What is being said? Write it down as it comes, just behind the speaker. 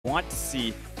Want to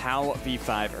see how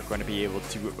V5 are going to be able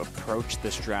to approach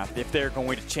this draft, if they're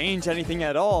going to change anything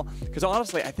at all, because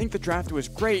honestly, I think the draft was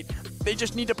great. They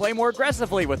just need to play more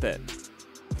aggressively with it.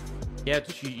 Yeah,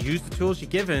 just use the tools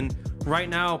you're given. Right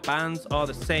now, bans are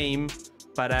the same,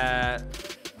 but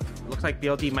looks like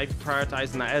BLG might be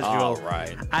prioritizing that Ezreal. All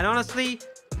right. And honestly,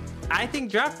 I think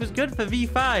draft was good for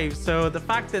V5, so the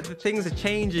fact that the things are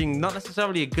changing, not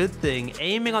necessarily a good thing.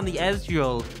 Aiming on the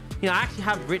Ezreal, you know, I actually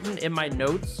have written in my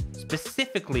notes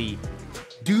specifically,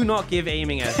 do not give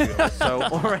aiming Ezreal. So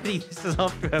already this is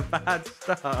off to a bad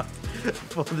start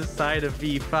for the side of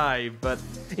V5. But,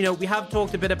 you know, we have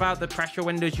talked a bit about the pressure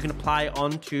windows you can apply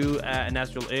onto an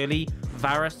Ezreal early.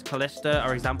 Varus, Kalista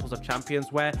are examples of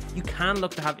champions where you can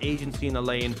look to have agency in the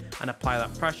lane and apply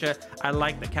that pressure. I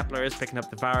like that Kepler is picking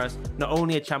up the Varus, not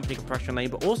only a champion who can pressure in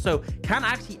lane, but also can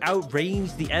actually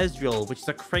outrange the Ezreal, which is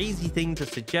a crazy thing to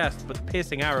suggest, but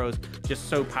piercing arrows just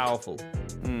so powerful.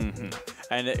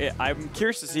 And I'm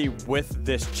curious to see with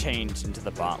this change into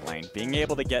the bot lane, being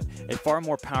able to get a far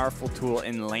more powerful tool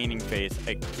in laning phase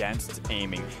against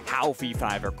aiming, how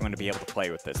V5 are going to be able to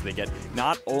play with this. They get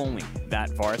not only that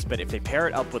Varus, but if they pair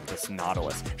it up with this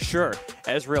Nautilus, sure,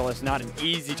 Ezreal is not an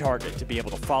easy target to be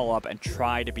able to follow up and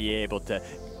try to be able to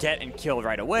get and kill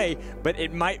right away, but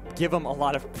it might give them a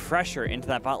lot of pressure into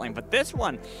that bot lane. But this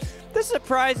one, this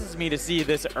surprises me to see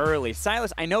this early.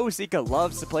 Sylas, I know Zika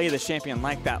loves to play the champion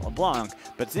like that LeBlanc,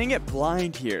 but seeing it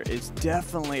blind here is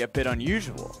definitely a bit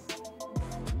unusual.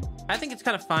 I think it's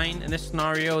kind of fine in this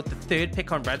scenario. The third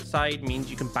pick on red side means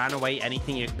you can ban away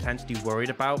anything you're potentially worried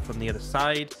about from the other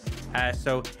side.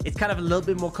 So it's kind of a little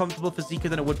bit more comfortable for Zika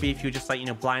than it would be if you were just like, you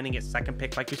know, blinding its second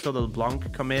pick, like we saw the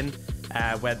LeBlanc come in,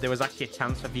 where there was actually a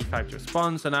chance for V5 to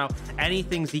respond. So now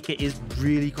anything Zika is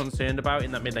really concerned about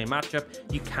in that mid lane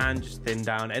matchup, you can just thin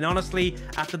down. And honestly,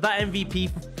 after that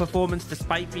MVP performance,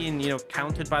 despite being, you know,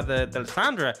 countered by the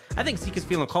Lissandra, I think Zika's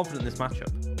feeling confident in this matchup.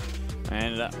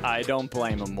 And I don't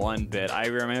blame him one bit. I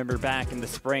remember back in the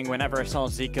spring, whenever I saw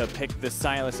Zika pick the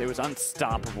Sylas, it was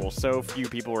unstoppable. So few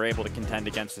people were able to contend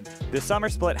against it. The summer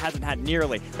split hasn't had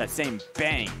nearly that same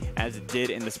bang as it did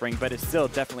in the spring, but it's still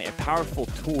definitely a powerful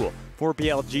tool for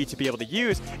BLG to be able to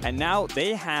use, and now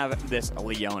they have this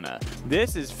Leona.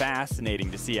 This is fascinating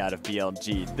to see out of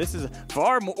BLG. This is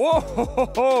far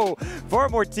more, far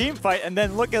more team fight, and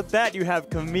then look at that, you have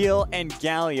Camille and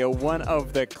Galio, one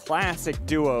of the classic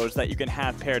duos that you can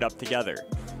have paired up together.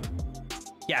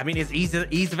 Yeah, I mean, it's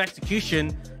ease of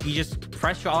execution. You just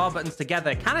press your R buttons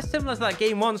together. Kind of similar to that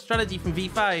game one strategy from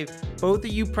V5. Both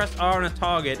of you press R on a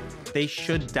target, they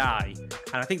should die.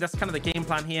 And I think that's kind of the game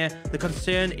plan here. The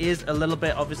concern is a little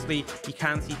bit, obviously, you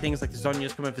can see things like the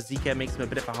Zhonya's coming for Zika, makes him a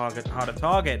bit of a harder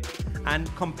target.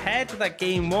 And compared to that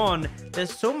game one,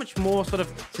 there's so much more sort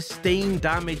of sustained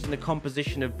damage in the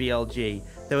composition of BLG.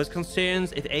 There was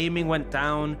concerns if aiming went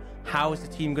down, how is the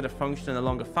team going to function in the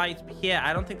longer fights? But here,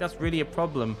 I don't think that's really a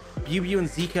problem. BU and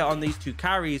Zika on these two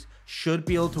carries should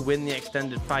be able to win the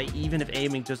extended fight, even if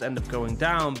aiming does end up going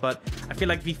down. But I feel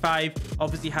like V5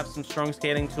 obviously have some strong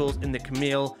scaling tools in the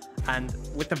Camille. And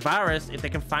with the Varus, if they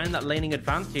can find that laning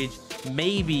advantage,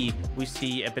 maybe we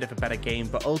see a bit of a better game.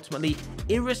 But ultimately,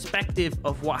 irrespective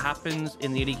of what happens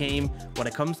in the early game, when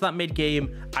it comes to that mid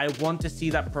game, I want to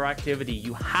see that proactivity.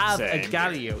 You have a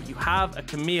Galio, you have a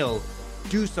Camille.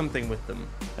 Do something with them.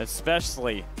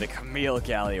 Especially the Camille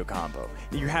Galio combo.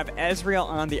 You have Ezreal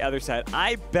on the other side.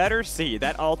 I better see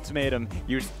that ultimatum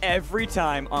used every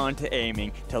time onto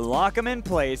aiming to lock him in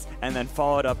place and then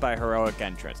followed up by heroic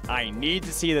entrance. I need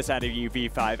to see this out of you,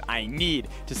 V5. I need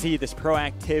to see this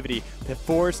proactivity to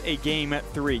force a game at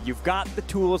 3. You've got the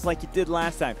tools like you did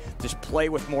last time. Just play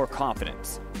with more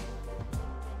confidence.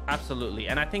 Absolutely.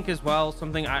 And I think as well,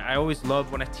 something I always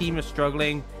love when a team is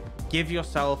struggling, give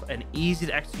yourself an easy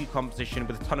to execute composition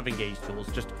with a ton of engage tools.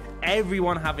 Just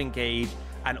everyone have engage,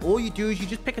 and all you do is you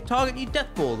just pick a target and you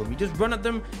deathball them. You just run at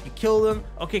them, you kill them.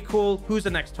 Okay, cool. Who's the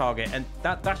next target? And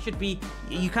that should be,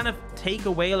 you kind of take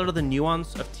away a lot of the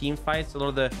nuance of team fights, a lot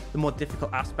of the more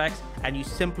difficult aspects, and you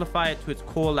simplify it to its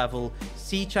core level.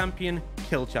 See champion,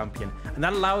 kill champion. And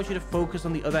that allows you to focus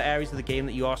on the other areas of the game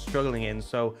that you are struggling in.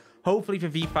 So hopefully for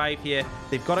V5 here,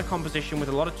 they've got a composition with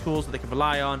a lot of tools that they can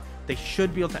rely on. They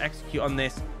should be able to execute on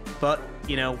this. But,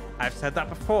 you know, I've said that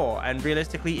before. And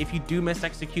realistically, if you do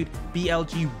mis-execute,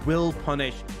 BLG will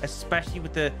punish, especially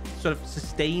with the sort of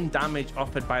sustained damage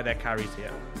offered by their carries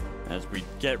here. As we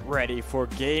get ready for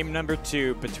game number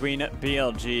 2 between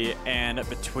BLG and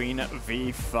between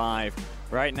V5.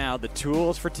 Right now, the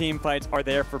tools for team fights are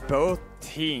there for both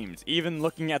teams. Even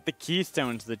looking at the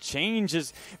keystones, the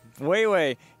changes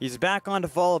Weiwei, he's back onto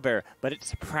Volibear, but it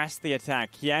suppressed the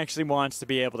attack. He actually wants to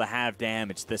be able to have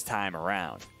damage this time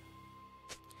around.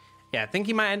 Yeah, I think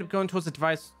he might end up going towards the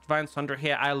Divine Sunder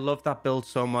here. I love that build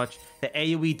so much. The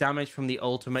AoE damage from the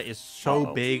ultimate is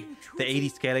so big. The 80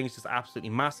 scaling is just absolutely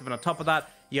massive. And on top of that,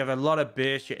 you have a lot of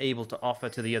burst you're able to offer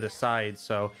to the other side.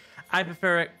 So I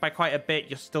prefer it by quite a bit.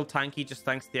 You're still tanky just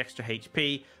thanks to the extra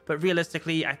HP. But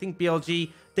realistically, I think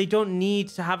BLG, they don't need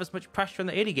to have as much pressure in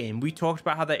the early game. We talked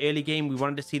about how the early game, we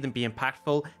wanted to see them be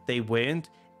impactful. They weren't.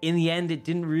 In the end, it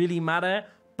didn't really matter.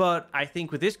 But I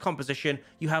think with this composition,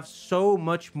 you have so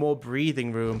much more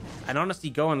breathing room. And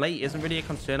honestly, going late isn't really a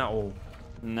concern at all.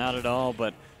 Not at all,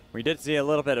 but we did see a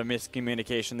little bit of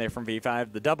miscommunication there from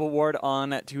V5. The double ward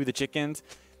on to the chickens,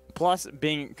 plus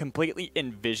being completely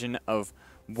in vision of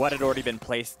what had already been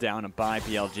placed down by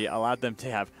BLG, allowed them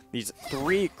to have these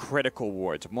 3 critical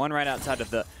wards. One right outside of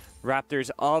the Raptors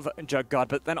of Jug God,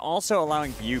 but then also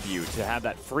allowing BuBu to have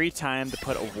that free time to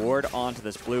put a ward onto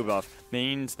this blue buff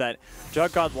means that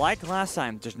Jug God, like last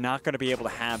time, just not going to be able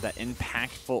to have that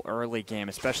impactful early game,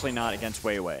 especially not against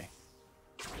Weiwei.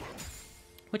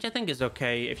 Which I think is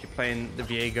okay if you're playing the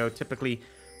Viego. Typically,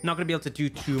 not going to be able to do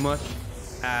too much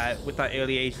with that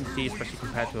early agency, especially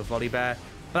compared to a Volibear.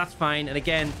 But that's fine. And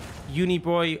again,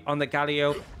 Uniboy on the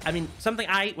Galio. I mean,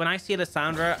 when I see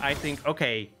Lissandra, I think,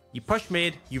 okay, you push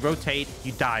mid, you rotate,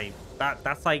 you dive.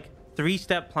 That's like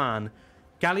 3-step plan.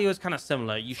 Galio is kind of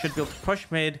similar. You should be able to push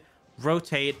mid,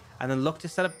 rotate, and then look to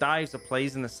set up dives or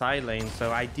plays in the side lane.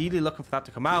 So ideally looking for that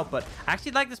to come out. But I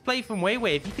actually like this play from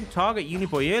Weiwei. If you can target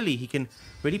Uniboy early, he can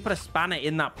really put a spanner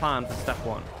in that plan for step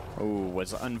 1. Oh,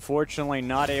 was unfortunately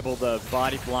not able to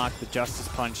body block the Justice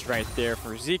Punch right there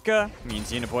for Zika.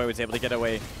 Means Uniboy was able to get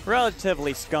away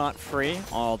relatively scot-free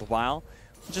all the while.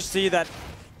 Just see that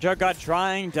Jug God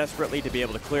trying desperately to be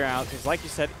able to clear out, because like you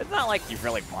said, it's not like he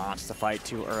really wants to fight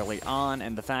too early on,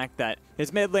 and the fact that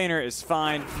his mid laner is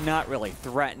fine, not really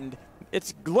threatened,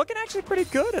 it's looking actually pretty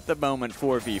good at the moment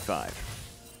for V5.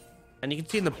 And you can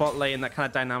see in the bot lane that kind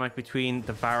of dynamic between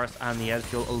the Varus and the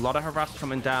Ezreal. A lot of harass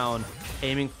coming down,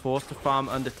 aiming forced to farm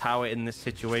under tower in this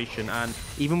situation, and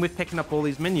even with picking up all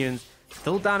these minions,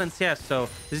 still down in CS. So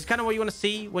this is kind of what you want to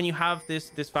see when you have this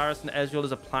Varus and Ezreal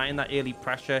is applying that early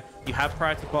pressure. You have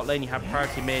priority bot lane, you have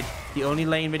priority mid. The only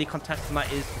lane really contesting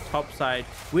that is the top side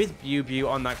with BuBu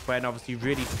on that Gwen. Obviously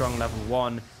really strong level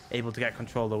 1, able to get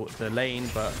control of the lane,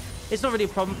 but it's not really a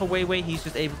problem for Weiwei. He's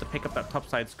just able to pick up that top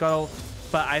side scuttle.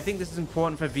 But I think this is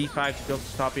important for V5 to be able to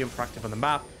start being proactive on the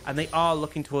map. And they are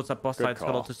looking towards that boss side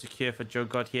scuttle to secure for Jug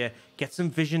God here. Get some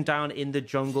vision down in the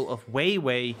jungle of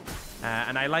Weiwei.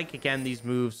 And I like, again, these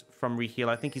moves from Reheal.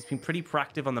 I think he's been pretty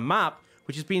proactive on the map,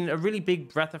 which has been a really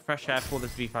big breath of fresh air for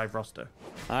this V5 roster.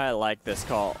 I like this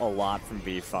call a lot from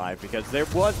V5 because there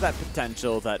was that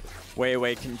potential that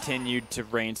Weiwei continued to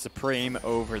reign supreme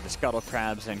over the Scuttle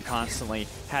Crabs and constantly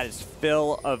had his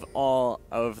fill of all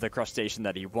of the crustacean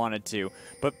that he wanted to.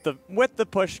 But with the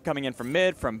push coming in from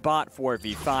mid, from bot for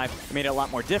V5, it made it a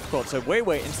lot more difficult. So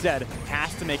Weiwei instead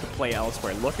has to make a play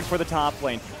elsewhere, looking for the top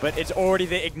lane, but it's already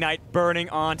the Ignite burning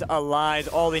onto Allies.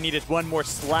 All they need is one more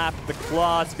slap of the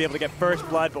claws to be able to get first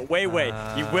blood, but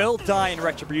Weiwei, he will die in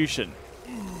Retribution.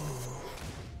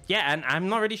 Yeah, and I'm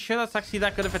not really sure that's actually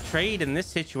that good of a trade in this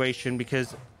situation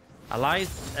because Allies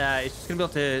is just going to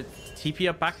be able to TP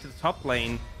up back to the top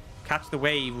lane, catch the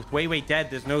wave. With Weiwei dead,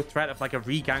 there's no threat of like a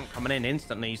regank coming in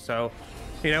instantly. So,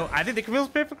 you know, I think the Camille's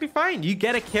perfectly fine. You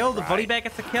get a kill, the Volibear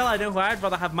gets a kill. I know who I'd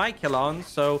rather have my kill on.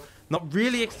 So, not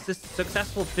really a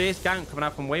successful first gank coming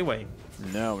out from Weiwei.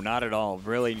 No, not at all.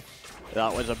 Really,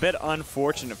 that was a bit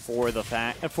unfortunate for the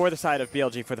side of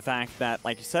BLG for the fact that,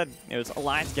 like you said, it was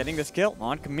Alliance getting this kill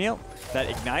on Camille. That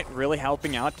Ignite really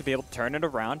helping out to be able to turn it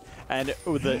around. And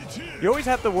you always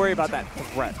have to worry about that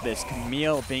threat, this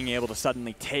Camille being able to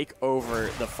suddenly take over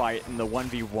the fight in the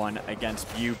 1v1 against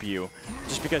BuBu.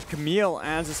 Just because Camille,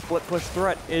 as a split push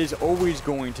threat, is always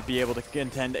going to be able to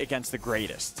contend against the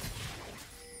greatest.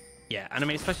 Yeah, and I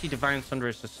mean, especially Divine Sunder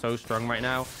is just so strong right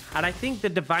now. And I think the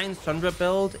Divine Sunder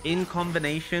build in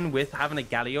combination with having a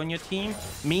Galio on your team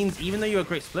means even though you're a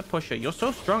great split pusher, you're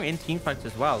so strong in team fights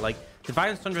as well. Like,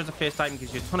 Divine Sunder as a first item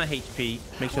gives you a ton of HP,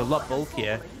 makes you a lot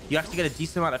bulkier. You actually get a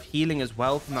decent amount of healing as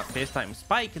well from that first item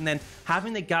spike. And then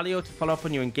having the Galio to follow up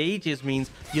on your engages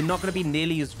means you're not going to be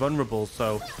nearly as vulnerable.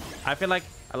 So I feel like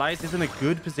Elias is in a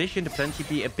good position to potentially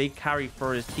be a big carry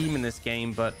for his team in this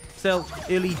game. But still,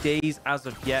 early days as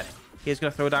of yet. He's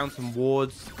going to throw down some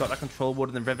wards. Got that control ward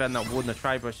in the river and that ward in the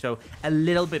tri-brush. So a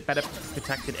little bit better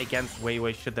protected against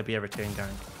Weiwei should there be a return gank.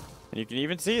 And you can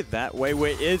even see that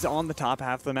Weiwei is on the top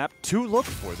half of the map to look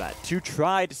for that, to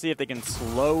try to see if they can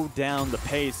slow down the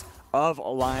pace of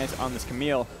Elias on this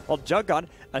Camille, while Juggod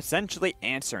essentially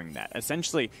answering that,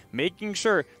 essentially making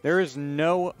sure there is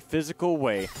no physical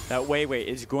way that Weiwei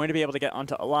is going to be able to get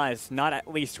onto Elias, not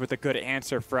at least with a good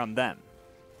answer from them.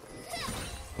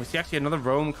 We see actually another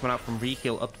roam coming out from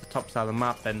Reheal up to the top side of the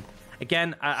map, and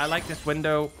again, I like this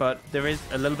window, but there is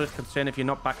a little bit of concern if you're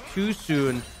not back too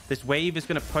soon. This wave is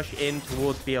going to push in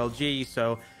towards BLG,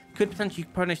 so could potentially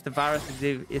punish the Varus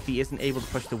if he isn't able to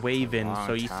push the wave in.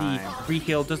 So you see,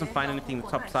 Reheal doesn't find anything. The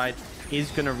top side is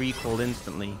going to recall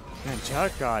instantly. And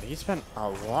Juggod, he spent a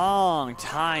long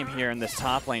time here in this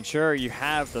top lane. Sure, you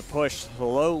have the push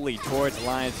slowly towards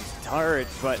Alliance's turret,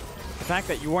 but the fact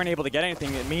that you weren't able to get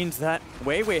anything, it means that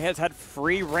Weiwei has had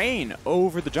free reign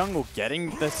over the jungle, getting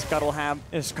the Scuttle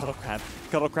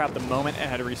Crab the moment it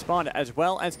had to respawn, as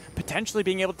well as potentially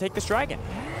being able to take this dragon.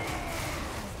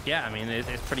 Yeah, I mean,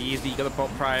 it's pretty easy. You got the bot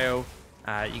prio.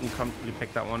 You can comfortably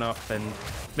pick that one up. And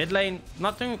mid lane,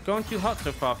 not going too hot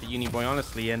so far for Uniboy,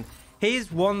 honestly. And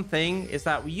his one thing is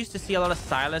that we used to see a lot of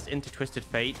Sylas into Twisted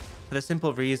Fate for the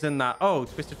simple reason that, oh,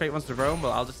 Twisted Fate wants to roam,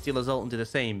 well, I'll just steal his ult and do the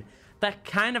same. That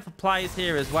kind of applies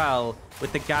here as well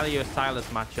with the Galio-Sylas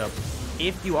matchup.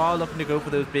 If you are looking to go for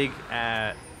those big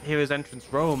Heroes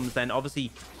Entrance roams, then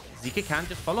obviously Zika can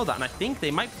just follow that. And I think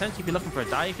they might potentially be looking for a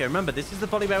dive here. Remember, this is the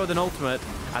Volibear with an ultimate,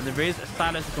 and there is a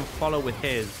Sylas who can follow with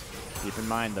his. Keep in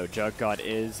mind, though, Juggod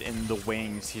is in the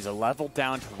wings. He's a level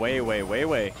down to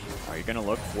Weiwei. Are you going to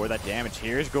look for that damage?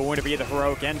 Here's going to be the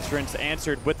heroic entrance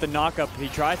answered with the knockup. He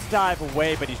tries to dive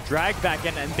away, but he's dragged back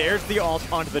in, and there's the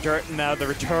ult onto the turret. Now the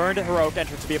returned heroic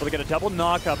entrance to be able to get a double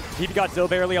knockup. TP got still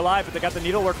barely alive, but they got the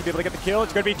needlework to be able to get the kill.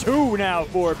 It's going to be 2 now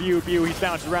for Bew. He's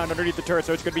bounced around underneath the turret,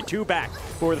 so it's going to be 2 back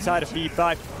for the side of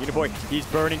V5. Uniboy, he's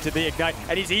burning to the ignite,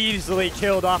 and he's easily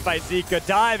killed off by Zika,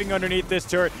 diving underneath this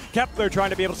turret. Kepler trying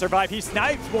to be able to survive. He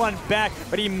snipes one back,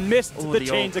 but he missed the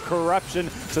chains of corruption,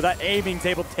 so that aiming's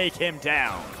able to take him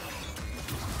down.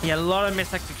 Yeah, a lot of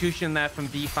misexecution there from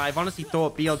V5. Honestly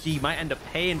thought BLG might end up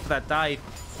paying for that dive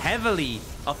heavily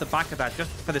off the back of that, just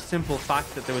for the simple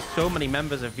fact that there was so many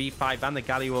members of V5 and the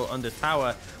Galio under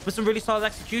tower. With some really solid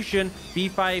execution,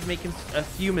 V5 making a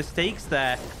few mistakes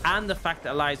there, and the fact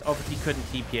that Elias obviously couldn't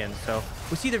TP in. So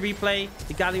we see the replay,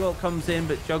 the Galio comes in,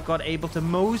 but Juggod able to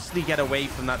mostly get away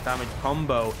from that damage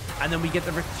combo, and then we get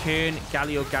the return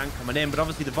Galio gank coming in, but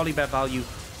obviously the Volibear value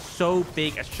so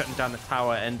big as shutting down the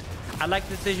tower. And I like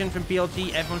the decision from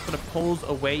BLG. Everyone sort of pulls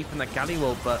away from that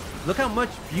Galio, but look how much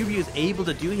Bew is able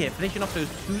to do here, finishing off those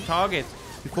 2 targets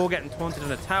before getting taunted in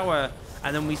the tower.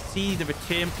 And then we see the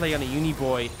return play on a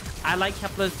Uniboy. I like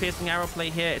Kepler's piercing arrow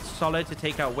play here. It's solid to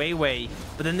take out Weiwei,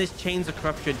 but then this Chains of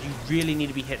Corruption, you really need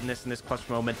to be hitting this in this clutch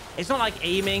moment. It's not like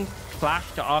aiming flash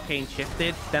to arcane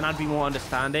shifted, then I'd be more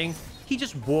understanding. He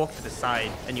just walked to the side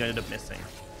and you ended up missing.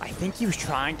 I think he was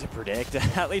trying to predict.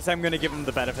 At least I'm going to give him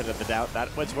the benefit of the doubt.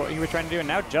 That was what he was trying to do. And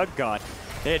now Juggod.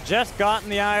 They had just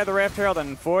gotten the Eye of the Rift Herald.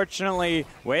 Unfortunately,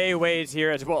 Weiwei's here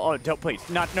as well. Oh, don't, please.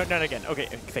 Not again. Okay,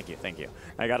 thank you.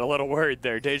 I got a little worried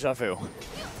there. Deja vu.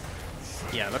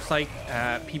 Yeah, looks like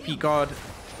PP God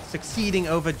succeeding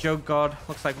over Juggod.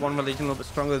 Looks like one religion a little bit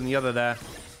stronger than the other there.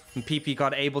 And PP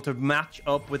God able to match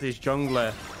up with his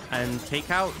jungler and take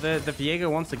out the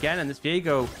Viego once again. And this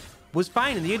Viego was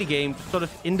fine in the early game, sort of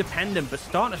independent, but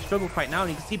starting to struggle quite now.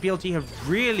 And you can see BLG have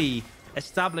really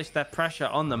established their pressure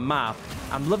on the map.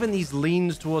 I'm loving these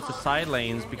leans towards the side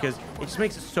lanes because it just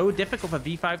makes it so difficult for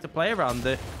V5 to play around.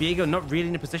 The Viego not really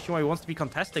in a position where he wants to be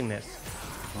contesting this.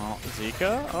 Well,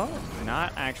 Zika,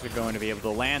 not actually going to be able to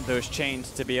land those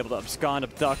chains to be able to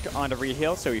abduct onto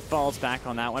Reheal, so he falls back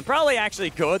on that one. Probably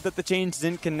actually good that the chains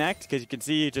didn't connect, because you can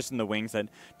see just in the wings that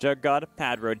Juggod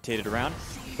pad rotated around.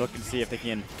 Look and see if they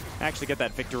can actually get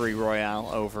that victory royale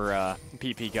over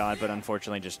PP God, but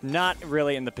unfortunately just not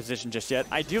really in the position just yet.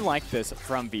 I do like this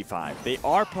from V5. They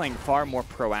are playing far more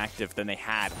proactive than they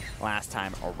had last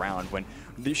time around when,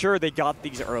 sure, they got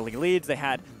these early leads. They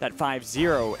had that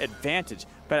 5-0 advantage,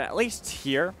 but at least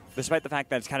here, despite the fact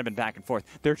that it's kind of been back and forth,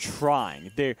 they're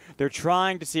trying. They're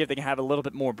trying to see if they can have a little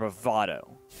bit more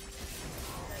bravado.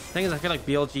 The thing is, I feel like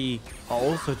BLG are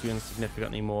also doing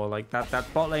significantly more. Like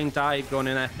that bot lane dive going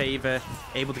in their favor,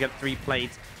 able to get 3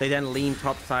 plates. They then lean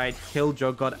topside, kill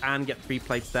Juggod, and get 3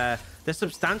 plates there. They're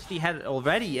substantially ahead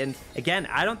already. And again,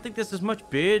 I don't think there's as much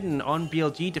burden on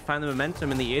BLG to find the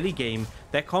momentum in the early game.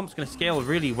 Their comp's going to scale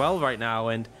really well right now.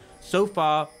 And so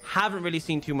far, haven't really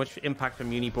seen too much impact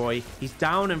from Uniboy. He's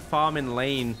down and farming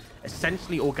lane,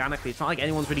 essentially organically. It's not like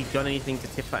anyone's really done anything to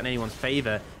tip that in anyone's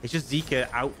favor. It's just Zika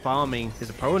out farming his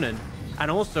opponent.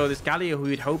 And also this Galio, who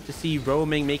you'd hope to see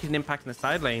roaming, making an impact in the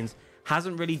side lanes,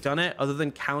 hasn't really done it other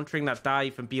than countering that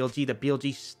dive from BLG that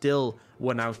BLG still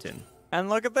won out in. And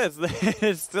look at this.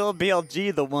 It's still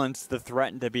BLG the ones to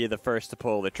threaten to be the first to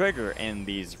pull the trigger in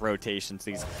these rotations,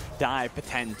 these dive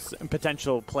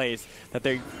potential plays that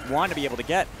they want to be able to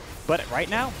get. But right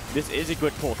now, this is a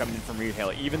good pull coming in from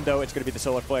Retail. Even though it's going to be the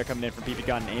Solar Flare coming in from PP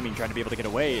God and aiming, trying to be able to get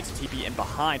away. It's TP in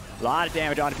behind. A lot of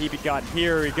damage on PP God.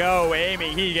 Here we go.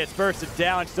 Aiming. He gets bursted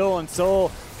down. Stolen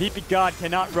Soul. PP God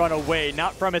cannot run away.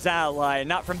 Not from his ally.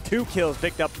 Not from 2 kills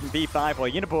picked up from V5.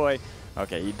 Well, Uniboy,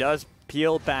 okay, he does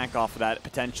peel back off of that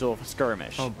potential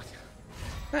skirmish. Oh my God.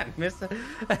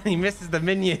 He misses the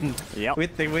minion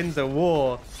with the Winds of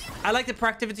War. I like the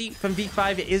proactivity from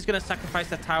V5. It is going to sacrifice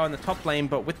the tower in the top lane,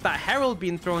 but with that Herald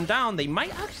being thrown down, they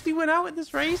might actually win out in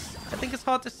this race. I think it's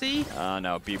hard to see.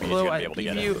 No, BB is going to be able to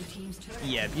get it.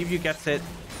 Yeah, BB gets it.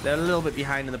 They're a little bit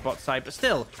behind in the bot side, but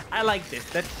still, I like this.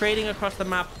 They're trading across the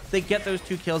map. They get those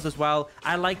 2 kills as well.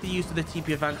 I like the use of the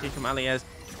TP advantage from Alias.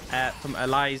 From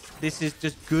Elias. This is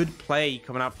just good play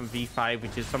coming out from V5,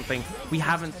 which is something we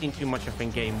haven't seen too much of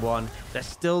in game 1. They're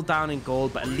still down in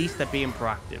gold, but at least they're being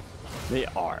proactive. They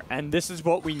are, and this is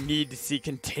what we need to see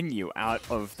continue out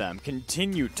of them.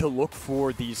 Continue to look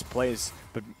for these plays,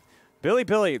 but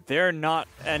Bilibili, they're not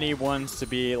any ones to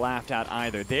be laughed at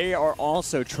either. They are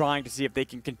also trying to see if they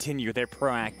can continue their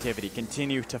proactivity,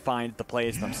 continue to find the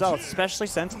plays themselves, especially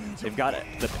since they've got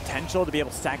the potential to be able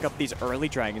to stack up these early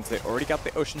dragons. They already got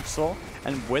the Ocean Soul,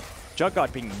 and with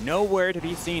Juggod being nowhere to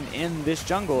be seen in this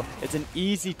jungle, it's an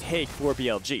easy take for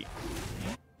BLG.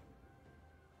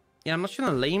 Yeah, I'm not sure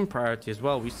on lane priority as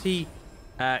well. We see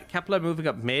Kepler moving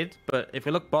up mid, but if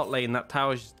we look bot lane, that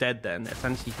tower's just dead then,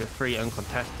 essentially for free,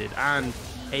 uncontested. And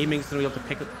aiming's going to be able to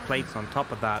pick up the plates on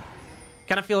top of that.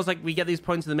 Kind of feels like we get these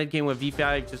points in the mid game where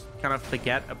V5 just kind of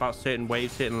forget about certain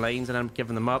waves, certain lanes, and I'm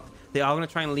giving them up. They are going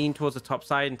to try and lean towards the top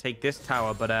side and take this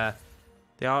tower, but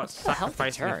they are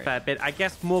sacrificing a fair bit. I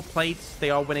guess more plates,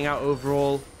 they are winning out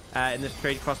overall in this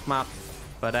trade cross map.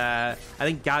 But I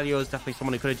think Galio is definitely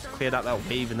someone who could have just cleared out that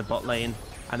wave in the bot lane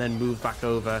and then moved back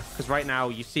over. Because right now,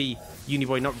 you see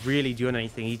Uniboy not really doing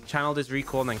anything. He channeled his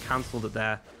recall and then cancelled it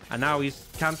there. And now he's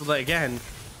cancelled it again.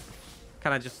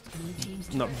 Kind of just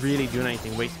not really doing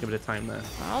anything, wasting a bit of time there.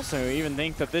 I also even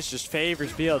think that this just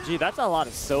favors BLG. That's a lot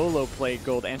of solo play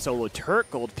gold and solo Turk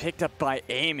gold picked up by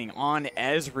aiming on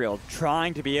Ezreal,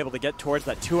 trying to be able to get towards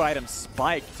that 2-item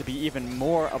spike to be even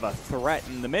more of a threat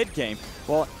in the mid game.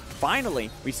 Well, finally,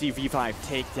 we see V5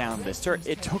 take down this turret.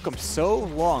 It took them so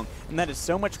long, and that is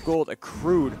so much gold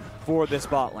accrued for this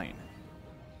bot lane.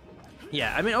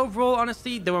 Yeah, I mean, overall,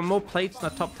 honestly, there were more plates in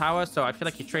the top tower, so I feel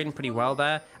like you're trading pretty well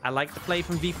there. I like the play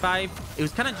from V5. It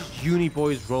was kind of just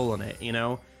Uniboy's role on it, you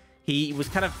know? He was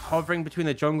kind of hovering between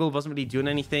the jungle, wasn't really doing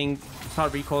anything.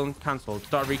 Started recalling, cancelled.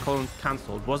 Started recalling,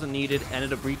 cancelled. Wasn't needed,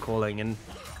 ended up recalling. And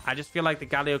I just feel like the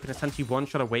Galio can essentially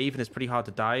one-shot a wave, and it's pretty hard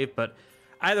to dive, but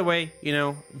either way, you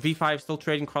know, V5 still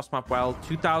trading cross-map well.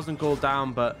 2,000 gold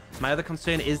down, but my other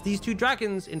concern is these 2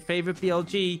 dragons in favor of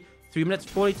BLG. 3 minutes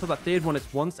 40 till that third one.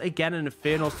 It's once again an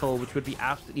Infernal Soul, which would be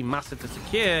absolutely massive to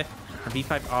secure. And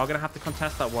V5 are going to have to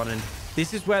contest that one. And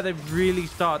this is where they've really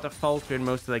started to falter in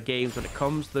most of their games when it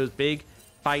comes to those big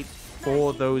fights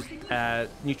for those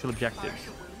neutral objectives.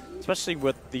 Especially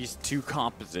with these 2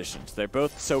 compositions. They're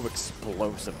both so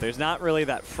explosive. There's not really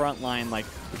that front line like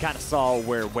we kind of saw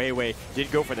where Weiwei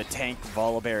did go for the tank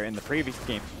Volibear in the previous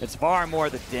game. It's far more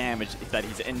the damage that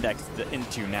he's indexed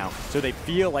into now. So they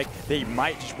feel like they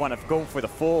might just want to go for the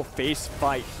full face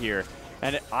fight here.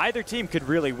 And either team could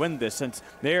really win this since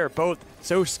they're both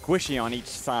so squishy on each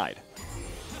side.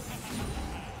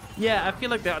 Yeah, I feel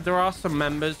like there are some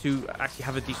members who actually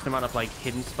have a decent amount of like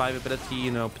hidden survivability, you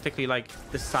know, particularly like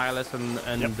the Silas and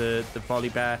the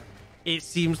Volibear. It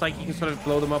seems like you can sort of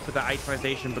blow them up with the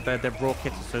itemization, but their raw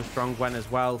kits are so strong when as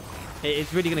well.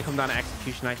 It's really going to come down to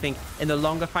execution. I think in the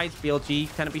longer fights,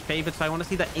 BLG tend to be favored, so I want to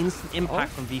see that instant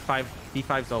impact from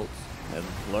V5's ults. It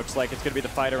looks like it's going to be the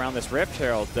fight around this Rift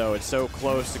Herald, though. It's so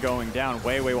close to going down.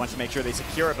 Weiwei wants to make sure they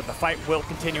secure it, but the fight will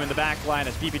continue in the back line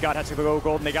as PP God has to go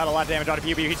gold, and they got a lot of damage on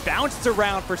PP. He's bounced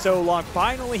around for so long.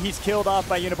 Finally, he's killed off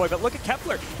by Uniboy, but look at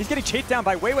Kepler. He's getting chased down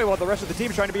by Weiwei while the rest of the team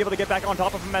is trying to be able to get back on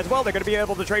top of him as well. They're going to be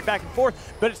able to trade back and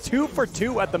forth, but it's 2 for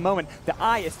 2 at the moment. The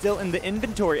eye is still in the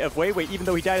inventory of Weiwei, even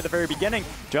though he died at the very beginning.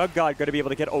 Juggod going to be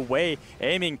able to get away,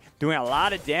 aiming, doing a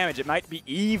lot of damage. It might be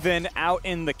even out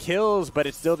in the kills, but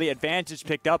it's still the advantage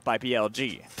picked up by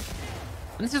BLG.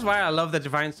 And this is why I love the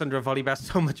Divine Thunder of Volibear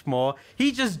so much more.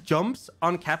 He just jumps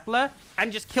on Kepler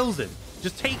and just kills him.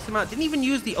 Just takes him out. Didn't even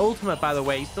use the ultimate, by the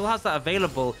way. He still has that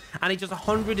available. And he just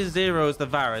 100 zeros the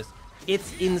Varus.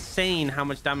 It's insane how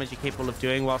much damage you're capable of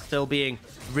doing while still being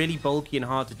really bulky and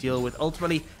hard to deal with.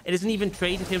 Ultimately, it isn't even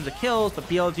trade in terms of kills, but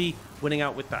BLG winning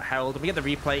out with that Herald. And we get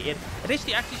the replay. It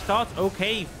initially actually starts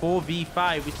okay for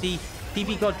V5. We see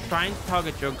PP God trying to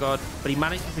target Jug God, but he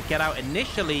manages to get out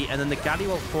initially, and then the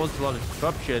Galliwell causes a lot of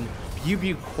disruption.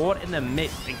 BLG caught in the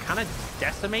midst and kind of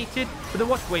decimated. But then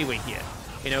watch Wei Wei here.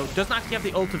 You know, doesn't actually have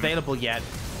the ult available yet,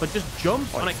 but just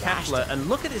jumps on a Kepler, and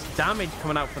look at this damage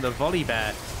coming out from the volley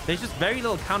bear. There's just very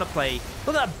little counterplay.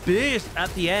 Look at that burst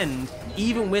at the end.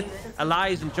 Even with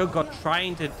Elias and Jug God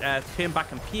trying to turn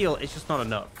back and peel, it's just not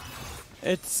enough.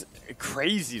 It's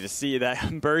crazy to see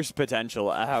that burst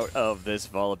potential out of this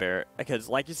Volibear, because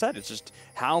like you said, it's just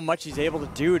how much he's able to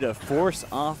do to force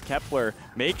off Kepler,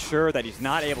 make sure that he's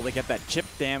not able to get that chip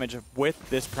damage with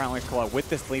this Prowler's Claw, with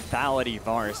this lethality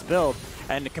Varus build,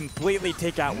 and to completely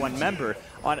take out one member.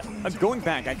 Going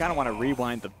back, I kind of want to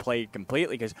rewind the play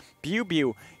completely, because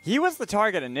BLG, he was the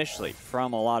target initially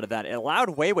from a lot of that. It allowed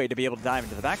Wei Wei to be able to dive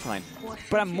into the backline,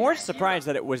 but I'm more surprised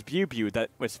that it was BLG that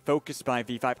was focused by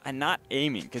V5 and not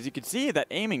aiming, because you could see that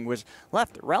aiming was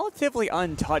left relatively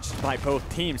untouched by both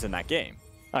teams in that game.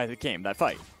 That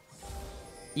fight.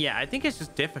 Yeah, I think it's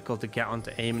just difficult to get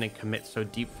onto aiming and commit so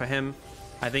deep for him.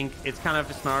 I think it's kind of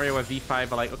a scenario where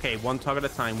V5 are like, okay, one target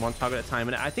at a time, one target at a time.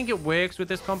 And I think it works with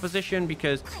this composition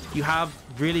because you have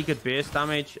really good burst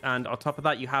damage. And on top of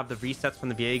that, you have the resets from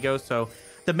the Viego. So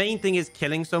the main thing is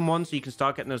killing someone so you can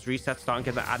start getting those resets, start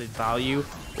getting that added value.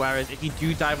 Whereas if you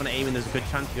do dive on aim, and there's a good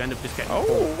chance you end up just getting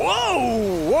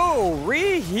whoa!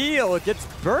 Re-heal gets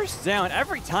burst down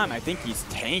every time. I think he's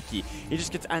tanky. He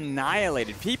just gets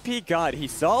annihilated. PP God, he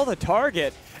saw the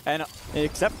target. And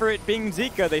except for it being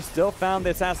Zika, they still found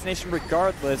the assassination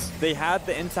regardless. They had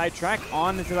the inside track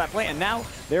on into that play, and now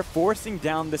they're forcing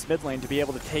down this mid lane to be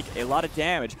able to take a lot of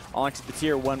damage onto the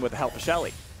tier 1 with the help of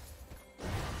Shelly.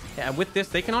 Yeah, and with this,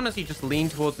 they can honestly just lean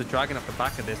towards the dragon off the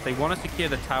back of this. They want to secure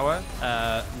the tower,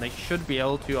 and they should be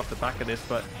able to off the back of this,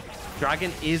 but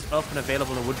dragon is up and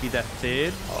available and would be their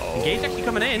third. Engage actually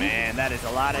coming in. Man, that is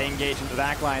a lot of engage in the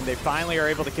back line. They finally are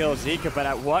able to kill Zika, but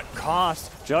at what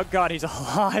cost? Jug God, he's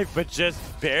alive, but just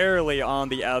barely on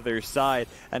the other side.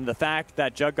 And the fact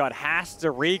that Jug God has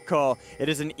to recall, it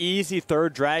is an easy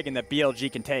third dragon that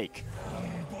BLG can take.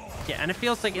 Yeah, and it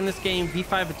feels like in this game,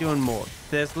 V5 are doing more.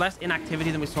 There's less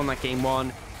inactivity than we saw in that game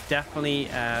 1. Definitely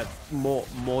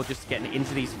more just getting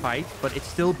into these fights, but it's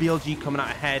still BLG coming out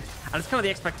ahead, and it's kind of the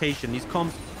expectation. These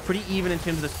comps pretty even in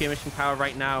terms of the skirmishing power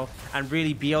right now, and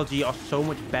really BLG are so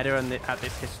much better at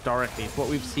this historically. It's what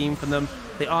we've seen from them.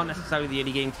 They aren't necessarily the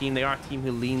early game team. They are a team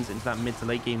who leans into that mid to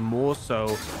late game more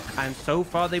so, and so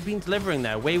far they've been delivering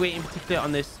there. Wei Wei in particular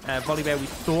on this Volibear, we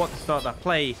saw at the start of that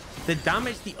play, the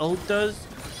damage the ult does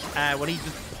when he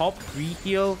just popped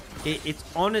re-heal, it's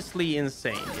honestly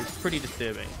insane. It's pretty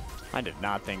disturbing. I did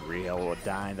not think Real would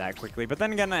die that quickly, but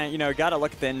then again, you know, got to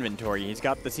look at the inventory. He's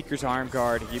got the Seeker's Arm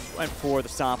Guard. He went for the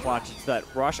stopwatch. It's that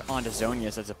rush onto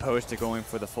Zonius as opposed to going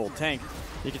for the full tank.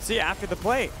 You can see after the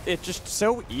play, it's just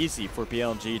so easy for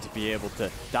BLG to be able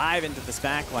to dive into this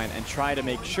backline and try to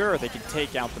make sure they can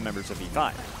take out the members of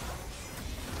E5.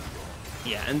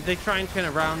 Yeah, and they try and turn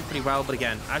it around pretty well, but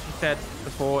again, as you said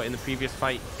before in the previous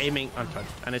fight, aiming untouched,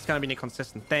 and it's going to be a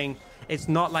consistent thing. It's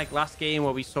not like last game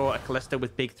where we saw a Kalista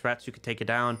with big threats who could take it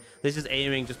down. This is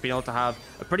aiming, just being able to have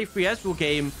a pretty free Ezreal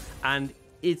game, and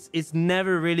it's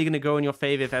never really going to go in your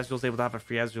favor if Ezreal's able to have a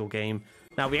free Ezreal game.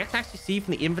 Now, we can actually see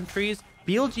from the inventories,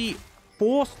 BLG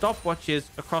 4 stopwatches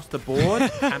across the board,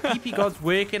 and PP God's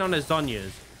working on his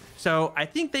Zonyas. So I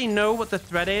think they know what the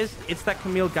threat is. It's that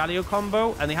Camille Galio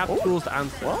combo, and they have the tools to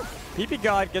answer. Well, PP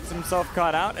God gets himself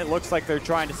caught out. It looks like they're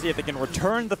trying to see if they can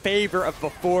return the favor of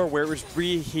before, where it was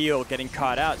re-heal getting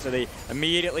caught out. So they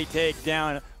immediately take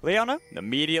down Leona,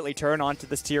 immediately turn onto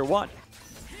this tier 1.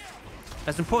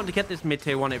 It's important to get this mid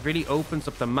tier 1. It really opens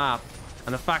up the map.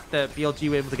 And the fact that BLG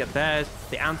were able to get theirs,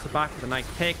 they answer back with a nice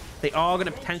pick. They are going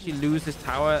to potentially lose this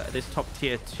tower, this top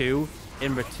tier 2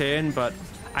 in return, but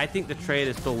I think the trade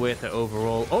is still worth it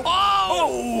overall.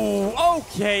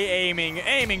 Okay,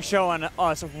 aiming showing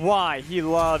us why he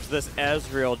loves this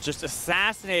Ezreal, just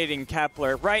assassinating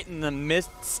Kepler right in the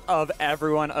midst of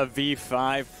everyone of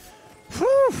V5.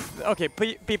 Whew. Okay,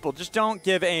 people, just don't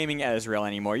give aiming Ezreal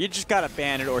anymore. You just gotta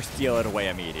ban it or steal it away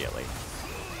immediately.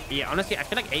 Yeah, honestly, I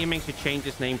feel like aiming should change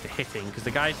his name to hitting, because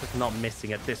the guy's just not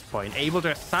missing at this point. Able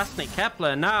to assassinate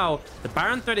Kepler. Now, the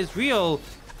Baron threat is real.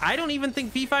 I don't even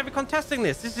think V5 are contesting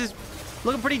this. This is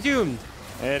looking pretty doomed.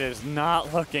 It is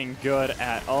not looking good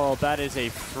at all. That is a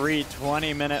free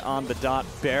 20-minute on the dot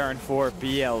Baron for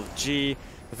BLG.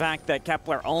 The fact that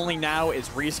Kepler only now is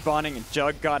respawning and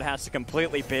Jug God has to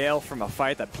completely bail from a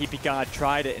fight that PP God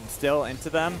tried to instill into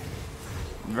them.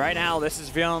 Right now, this is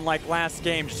feeling like last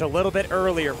game, just a little bit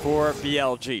earlier for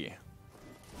BLG.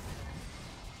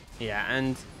 Yeah,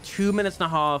 and 2.5 minutes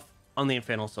on the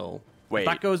Infernal Soul. Wait. If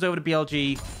that goes over to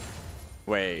BLG.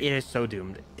 Wait. It is so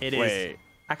doomed. It is.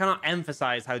 I cannot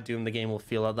emphasize how doomed the game will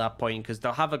feel at that point, because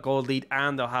they'll have a gold lead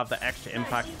and they'll have the extra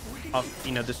impact of,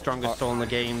 you know, the strongest soul in the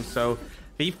game. So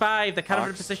V5, they're kind of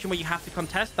in a position where you have to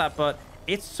contest that, but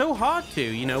it's so hard to.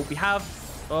 You know, we have.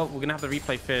 Oh, we're gonna have the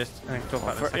replay first. I can talk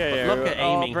about this. Yeah, look at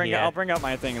aiming here. I'll bring out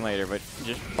my thing later, but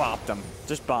just bopped them.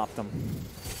 Just bopped them.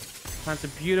 That's a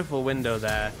beautiful window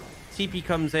there. TP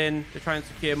comes in to try and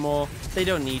secure more. They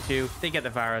don't need to. They get the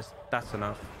Varus. That's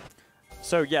enough.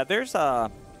 So yeah, there's a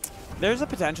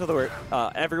potential that where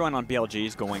everyone on BLG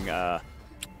is going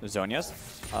Zonias.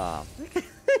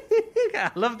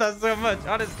 I love that so much,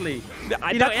 honestly.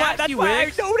 That's why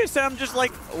I noticed it. I'm just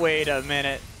like, wait a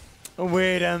minute.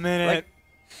 Wait a minute. Like,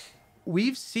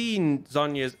 we've seen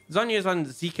Zhonya's on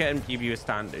Zika and BB is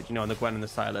standard, you know, on the Gwen and the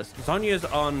Silas. Zhonya's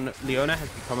on Leona has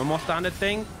become a more standard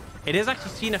thing. It is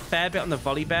actually seen a fair bit on the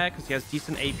Volibear because he has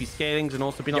decent AP scalings and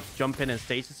also being able to jump in and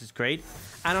stasis is great.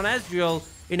 And on Ezreal,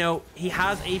 you know, he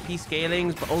has AP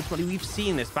scalings, but ultimately we've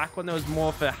seen this. Back when there was more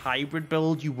of a hybrid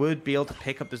build, you would be able to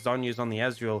pick up the Zhonya's on the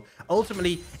Ezreal.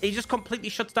 Ultimately, it just completely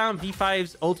shuts down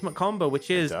V5's ultimate combo,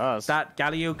 which is that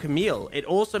Galio Camille. It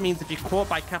also means if you're caught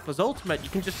by Kepler's ultimate, you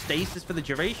can just stasis for the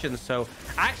duration. So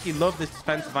I actually love this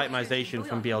defensive itemization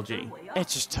from BLG.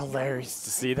 It's just hilarious to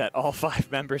see that all 5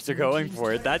 members are going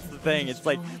for it. That's the thing. It's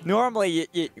like, normally,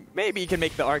 maybe you can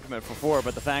make the argument for 4,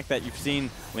 but the fact that you've seen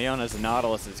Leona's and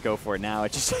Nautilus's go for it now,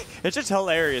 it's just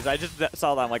hilarious. I just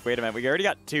saw that. I'm like, wait a minute. We already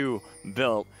got 2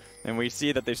 built, and we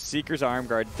see that there's Seeker's Arm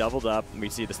Guard doubled up, and we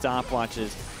see the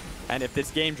stopwatches. And if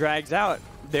this game drags out,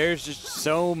 there's just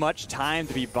so much time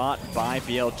to be bought by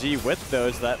BLG with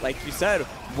those that, like you said,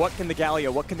 what can the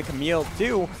Galio, what can the Camille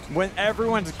do when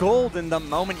everyone's golden the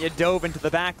moment you dove into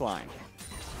the back line?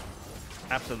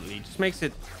 Absolutely. It just makes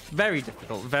it very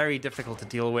difficult to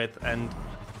deal with. And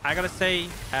I gotta say,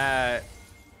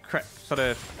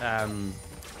 sorry,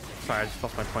 I just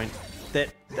lost my point. That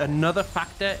another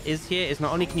factor is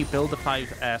not only can you build the 5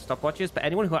 stopwatches, but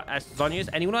anyone who has Zhonya's,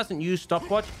 anyone who hasn't used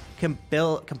stopwatch can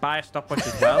buy a stopwatch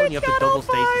as well, and you have the double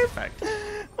stasis effect.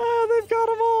 Oh, they've got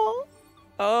them all.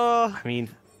 Oh, I mean,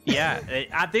 yeah.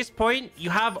 At this point, you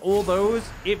have all those.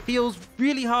 It feels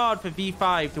really hard for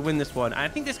V5 to win this one, and I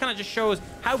think this kind of just shows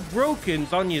how broken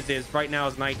Zhonya's is right now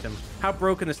as an item. How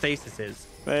broken the stasis is.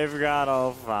 They've got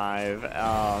all 5.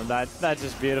 Oh, that's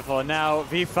just beautiful. Now,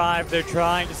 V5, they're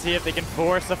trying to see if they can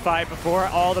force a fight before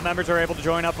all the members are able to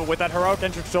join up. But with that heroic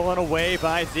entrance stolen away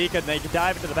by Zika, they can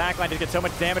dive into the backline to get so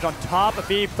much damage on top of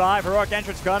V5. Heroic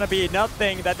entrance gonna be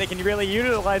nothing that they can really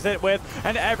utilize it with.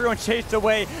 And everyone chased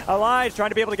away. Eli's trying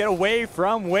to be able to get away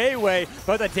from Weiwei.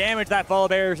 But the damage that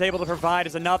Volibear is able to provide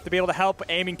is enough to be able to help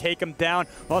aiming take him down.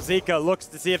 While Zika looks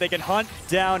to see if they can hunt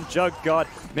down Jug God.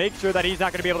 Make sure that he's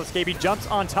not going to be able to escape. He jumps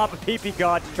on top of PP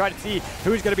God to try to see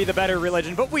who's going to be the better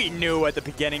religion, but we knew at the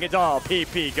beginning it's all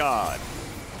PP God.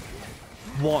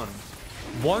 One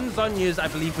Zhonya's, I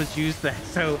believe, was used there.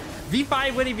 So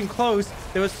V5 weren't even close.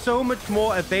 There was so much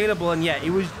more available, and yeah, it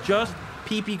was just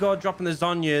PP God dropping the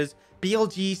Zhonya's.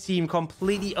 BLG seemed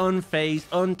completely unfazed,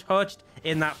 untouched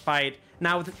in that fight.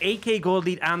 Now with an 8k gold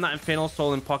lead and that Infernal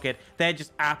Soul in pocket, they're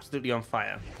just absolutely on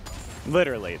fire.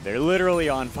 Literally, they're literally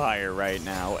on fire right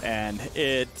now, and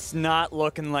it's not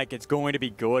looking like it's going to be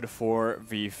good for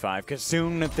V5, because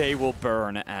soon they will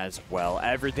burn as well.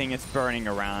 Everything is burning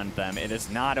around them. It is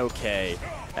not okay,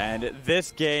 and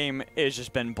this game has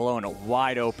just been blown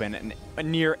wide open, and a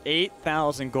near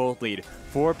 8,000 gold lead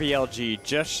for BLG,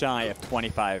 just shy of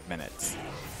 25 minutes.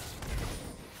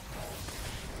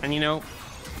 And you know,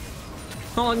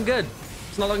 it's not looking good.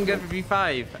 It's not looking good for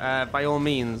V5, by all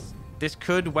means. This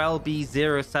could well be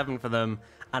 0-7 for them,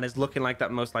 and it's looking like that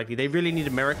most likely. They really need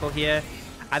a miracle here.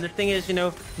 And the thing is, you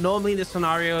know, normally in the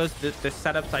scenarios, the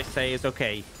setups I say is,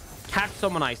 okay, catch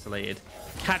someone isolated,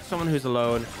 catch someone who's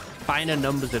alone, find a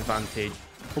numbers advantage.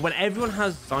 But when everyone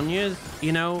has Zhonya's,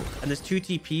 you know, and there's 2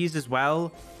 TPs as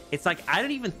well, it's like, I don't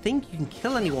even think you can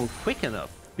kill anyone quick enough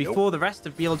before the rest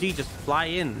of BLG just fly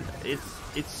in.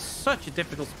 It's such a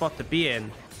difficult spot to be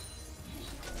in.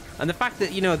 And the fact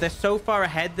that, you know, they're so far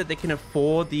ahead that they can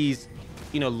afford these,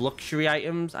 you know, luxury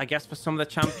items, I guess, for some of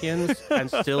the champions and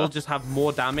still just have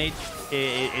more damage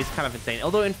is kind of insane.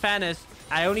 Although, in fairness,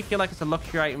 I only feel like it's a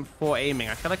luxury item for aiming.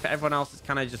 I feel like for everyone else, it's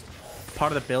kind of just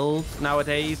part of the build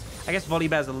nowadays. I guess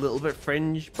Volibear's a little bit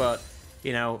fringe, but,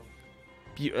 you know,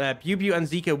 Bubu and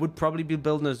Zika would probably be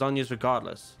building the Zhonya's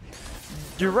regardless.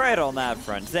 You're right on that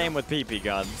front. Same with PP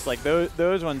guns. Like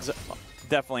those ones,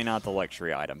 definitely not the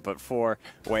luxury item. But for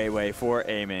Weiwei, for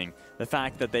aiming, the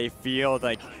fact that they feel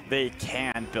like they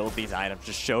can build these items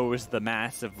just shows the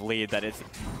massive lead that is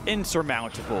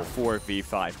insurmountable for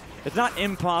V5. It's not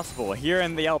impossible. Here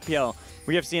in the LPL,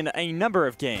 we have seen a number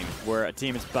of games where a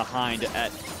team is behind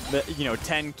at the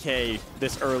 10K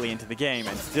this early into the game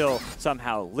and still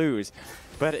somehow lose.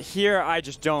 But here, I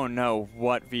just don't know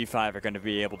what V5 are going to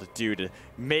be able to do to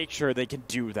make sure they can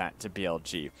do that to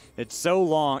BLG. It's so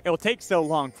long, it'll take so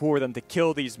long for them to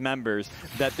kill these members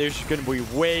that there's going to be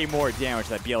way more damage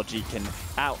that BLG can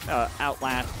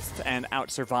outlast and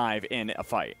out-survive in a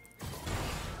fight.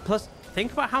 Plus,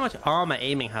 think about how much armor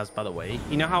aiming has, by the way.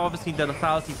 You know how obviously the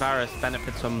lethality virus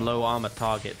benefits from low armor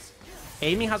targets.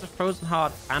 Aiming has a Frozen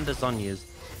Heart and a Zhonya's.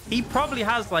 He probably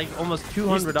has like almost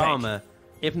 200 armor,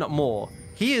 if not more.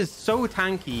 He is so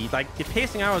tanky, like the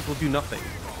piercing arrows will do nothing.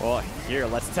 Well, here,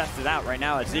 let's test it out right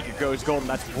now as Zika goes golden.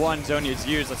 That's one Zhonya's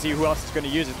used. Let's see who else is going to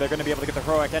use it. They're going to be able to get the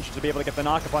heroic entrance to be able to get the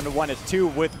knock-up onto one. It's two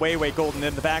with Weiwei golden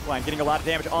in the backline, getting a lot of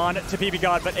damage on to PP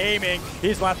God, but aiming,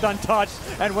 he's left untouched.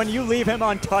 And when you leave him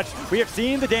untouched, we have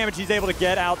seen the damage he's able to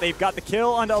get out. They've got the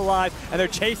kill onto Alive, and they're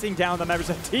chasing down the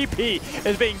members of TP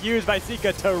is being used by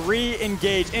Zika to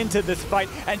re-engage into this fight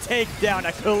and take down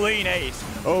a clean ace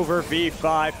over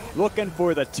V5, looking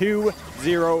for the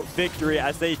 2-0 victory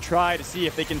as they try to see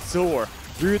if they can soar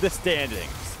through the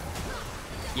standings.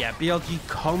 Yeah, BLG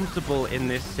comfortable in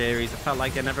this series. I felt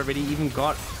like they never really even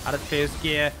got out of first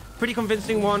gear. Pretty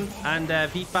convincing one. And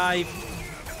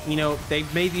V5, you know,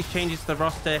 they've made these changes to the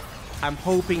roster. I'm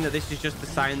hoping that this is just a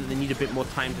sign that they need a bit more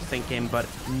time to sink in, but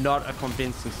not a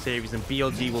convincing series. And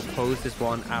BLG will close this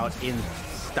one out in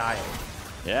style.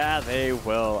 Yeah, they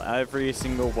will. Every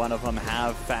single one of them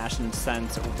have fashion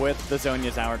sense with the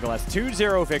Zhonya's Hourglass.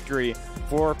 2-0 victory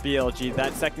for BLG.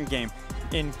 That second game,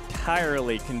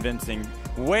 entirely convincing.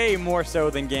 Way more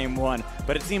so than game one.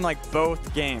 But it seemed like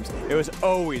both games, it was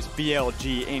always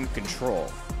BLG in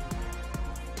control.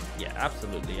 Yeah,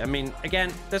 absolutely. I mean,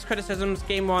 again, there's criticisms.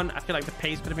 Game one, I feel like the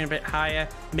pace could have been a bit higher.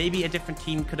 Maybe a different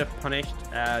team could have punished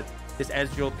this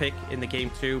Ezreal pick in the game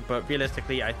two. But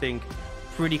realistically, I think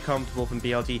pretty comfortable from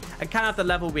BLG and kind of the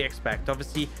level we expect.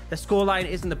 Obviously, the scoreline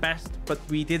isn't the best, but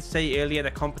we did say earlier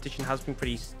the competition has been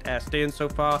pretty stern so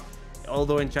far.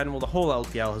 Although in general, the whole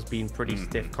LPL has been pretty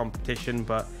stiff competition.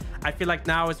 But I feel like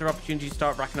now is their opportunity to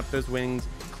start racking up those wins,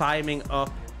 climbing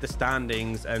up the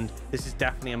standings, and this is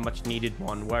definitely a much needed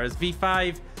one. Whereas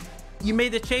V5, you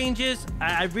made the changes.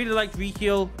 I really liked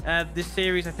Reheal this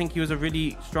series. I think he was a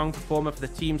really strong performer for the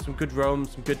team. Some good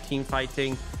roams, some good team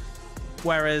fighting.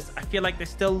 Whereas I feel like they're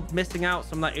still missing out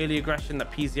some of that early aggression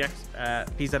that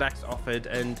PZX offered,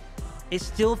 and it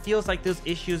still feels like those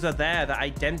issues are there, the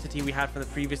identity we had from the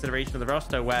previous iteration of the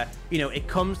roster where, you know, it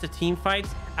comes to team fights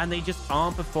and they just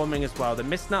aren't performing as well. They're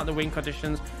missing out the win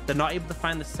conditions, they're not able to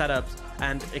find the setups,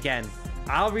 and again,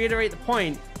 I'll reiterate the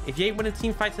point, if you ain't winning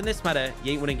team fights in this meta,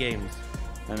 you ain't winning games.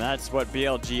 And that's what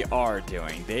BLG are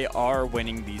doing. They are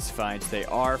winning these fights. They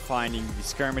are finding these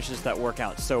skirmishes that work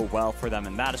out so well for them.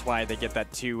 And that is why they get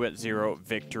that 2-0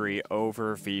 victory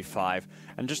over V5.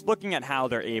 And just looking at how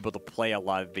they're able to play a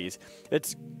lot of these,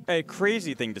 it's a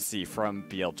crazy thing to see from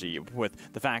BLG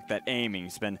with the fact that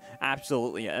aiming's been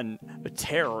absolutely a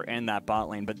terror in that bot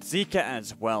lane. But Zika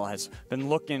as well has been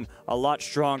looking a lot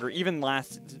stronger. Even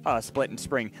last split in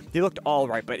spring, he looked all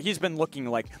right, but he's been looking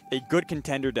like a good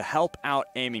contender to help out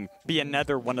aiming, be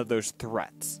another one of those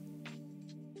threats.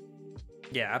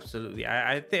 Yeah, absolutely.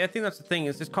 I think that's the thing,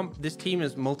 is this team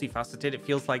is multifaceted. It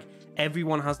feels like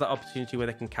everyone has the opportunity where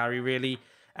they can carry, really.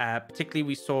 Particularly,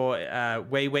 we saw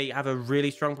Weiwei have a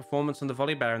really strong performance on the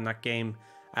volley bear in that game.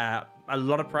 A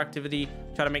lot of proactivity,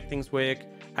 try to make things work.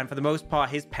 And for the most part,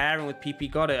 his pairing with PP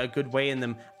got a good way in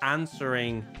them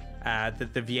answering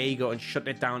the Viego and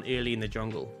shutting it down early in the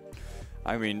jungle.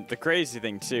 I mean, the crazy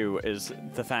thing, too, is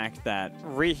the fact that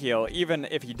Reheal, even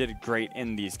if he did great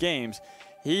in these games,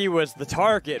 he was the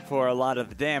target for a lot of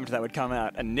the damage that would come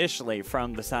out initially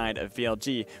from the side of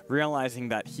VLG, realizing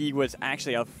that he was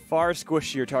actually a far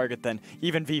squishier target than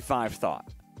even V5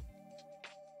 thought.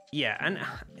 Yeah, and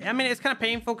I mean, it's kind of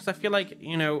painful because I feel like,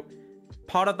 you know,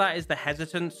 part of that is the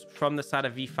hesitance from the side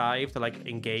of V5 to like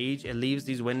engage. It leaves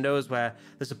these windows where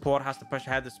the support has to push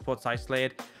ahead, the support's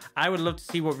isolated. I would love to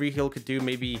see what Reheal could do,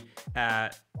 maybe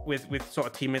with sort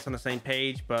of teammates on the same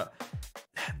page, but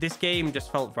this game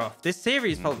just felt rough. This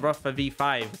series felt rough for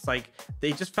V5. It's like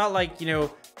they just felt like, you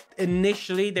know,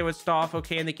 initially they would start off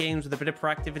okay in the games with a bit of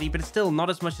proactivity, but it's still not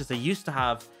as much as they used to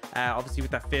have, obviously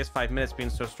with that first 5 minutes being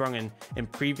so strong in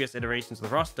previous iterations of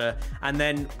the roster. And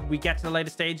then we get to the later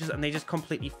stages and they just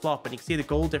completely flop, and you can see the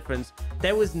goal difference.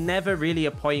 There was never really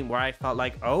a point where I felt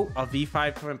like, oh, are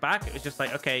V5 coming back? It was just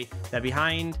like, okay, they're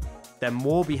behind, they're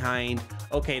more behind,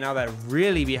 okay, now they're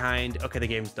really behind, okay, the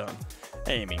game's done.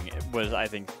 Aiming was, I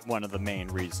think, one of the main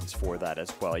reasons for that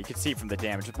as well. You can see from the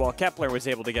damage. While Kepler was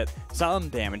able to get some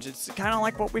damage, it's kind of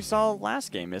like what we saw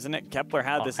last game, isn't it? Kepler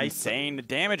had this insane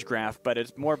damage graph, but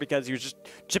it's more because he was just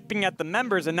chipping at the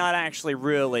members and not actually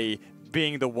really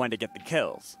being the one to get the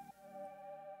kills.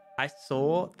 I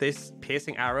saw this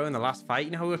piercing arrow in the last fight.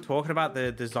 You know how we were talking about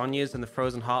the Zhonya's and the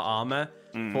frozen heart armor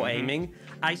for aiming?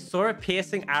 I saw a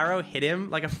piercing arrow hit him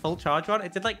like a full charge one.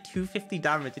 It did like 250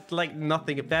 damage. It did like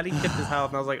nothing. It barely chipped his health.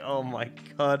 And I was like, oh my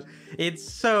god.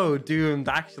 It's so doomed,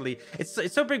 actually.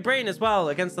 It's so big brain as well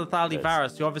against the Lethality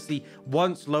Varus, who obviously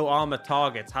wants low armor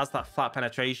targets, has that flat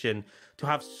penetration. To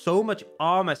have so much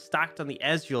armor stacked on the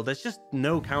Ezreal, there's just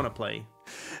no counterplay.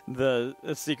 The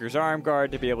Seeker's Arm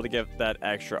Guard to be able to give that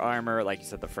extra armor, like you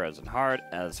said, the Frozen Heart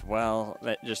as well.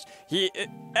 That just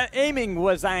aiming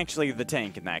was actually the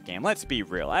tank in that game. Let's be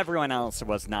real. Everyone else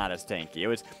was not as tanky.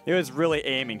 It was really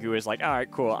aiming who was like, all right,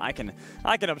 cool. I can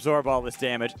absorb all this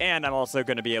damage, and I'm also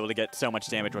going to be able to get so much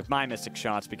damage with my Mystic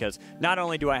Shots because not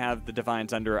only do I have the Divine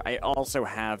Thunder, I also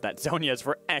have that Zhonya's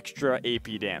for extra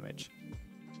AP damage.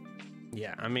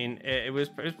 Yeah, I mean, it was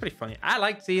pretty funny. I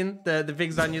like seeing the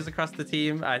big Zhonya's across the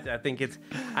team. I think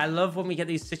I love when we get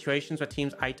these situations where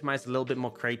teams itemize a little bit more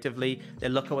creatively. They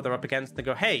look at what they're up against and they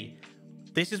go, hey,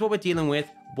 this is what we're dealing with.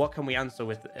 What can we answer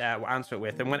it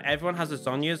with? And when everyone has a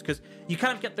Zhonya's, because you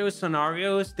kind of get those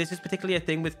scenarios. This is particularly a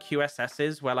thing with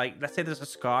QSSs where, like, let's say there's a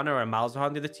Skarner or a Malzahar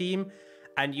on the other team,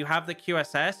 and you have the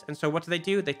QSS, and so what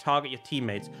do? They target your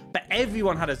teammates. But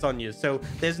everyone had a Zhonya's, so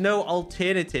there's no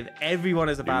alternative. Everyone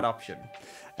is a bad option.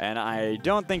 And I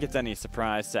don't think it's any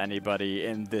surprise to anybody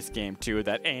in this game, too,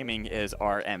 that aiming is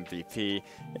our MVP.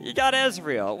 You got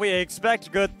Ezreal. We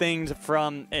expect good things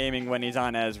from aiming when he's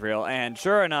on Ezreal, and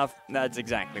sure enough, that's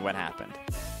exactly what happened.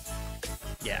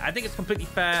 Yeah, I think it's completely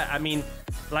fair. I mean,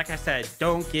 like I said,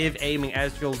 don't give aiming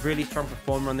Ezreal really strong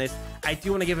performer on this. I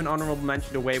do want to give an honorable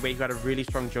mention to Wei, where he got a really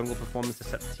strong jungle performance to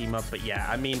set the team up. But yeah,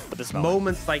 I mean,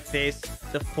 moments like this,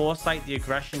 the foresight, the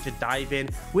aggression to dive in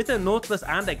with a Nautilus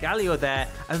and a Galio there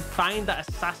and find that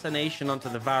assassination onto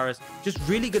the Varus. Just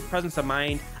really good presence of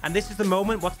mind. And this is the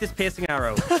moment. Watch this piercing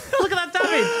arrow. Look at that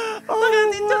damage. Look at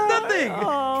it. It does nothing.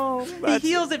 Oh, he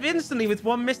heals it instantly with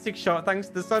one Mystic Shot thanks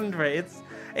to the Sundray.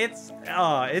 It's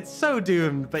so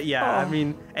doomed. But yeah, I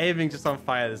mean, aiming just on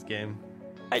fire this game.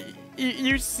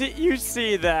 You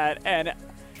see that, and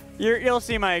you'll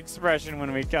see my expression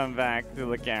when we come back to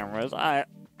the cameras.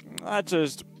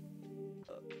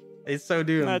 It's so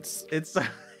doomed. It's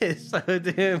so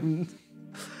doomed.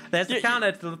 There's the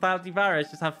counter to the Lethality Varus.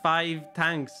 Just have 5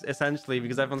 tanks essentially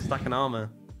because everyone's stacking armor.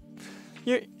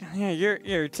 You're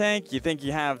a tank. You think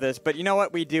you have this, but you know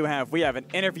what? We have an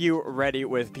interview ready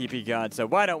with PP God. So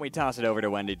why don't we toss it over to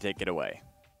Wendy to take it away?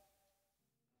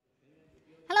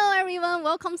 Hello everyone,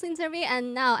 welcome to the interview,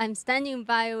 and now I'm standing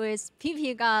by with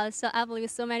PP God. So I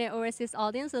believe so many overseas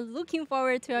audience are looking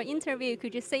forward to our interview.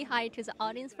 Could you say hi to the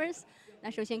audience first? 那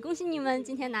首先恭喜你们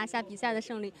今天拿下比赛的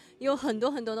胜利，有很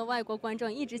多的外国观众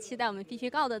一直期待我们 PP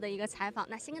God 的一个采访。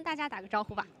那先跟大家打个招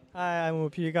呼吧。Hi, I'm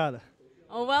PP God.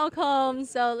 Oh, welcome.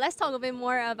 So let's talk a bit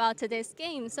more about today's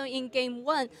game. So in game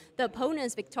 1, the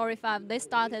opponents Victory 5, they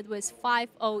started with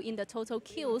 5-0 in the total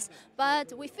kills.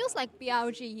 But it feels like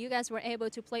BLG, you guys were able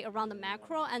to play around the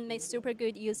macro and make super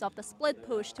good use of the split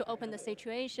push to open the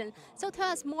situation. So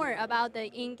tell us more about the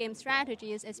in-game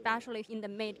strategies, especially in the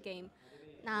mid game.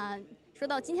 那说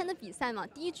到今天的比赛嘛，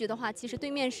第一局的话，其实对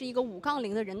面是一个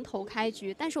5-0的人头开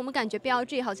局，但是我们感觉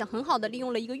BLG 好像很好的利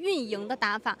用了一个运营的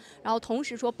打法，然后同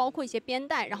时说包括一些边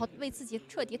带，然后为自己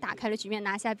彻底打开了局面，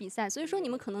拿下比赛。所以说你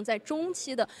们可能在中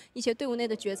期的一些队伍内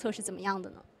的决策是怎么样的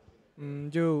呢？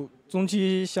就中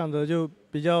期想着就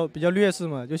比较劣势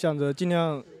嘛，就想着尽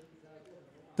量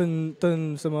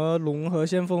等什么龙和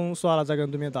先锋刷了再跟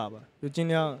对面打吧，就尽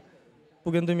量不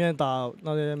跟对面打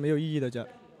那些没有意义的架。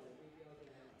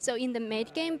 So in the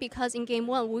mid game, because in game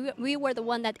 1 we were the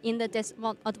one that in the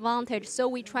disadvantage, so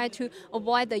we try to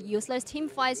avoid the useless team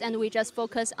fights and we just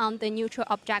focus on the neutral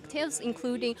objectives,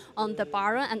 including on the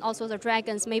Baron and also the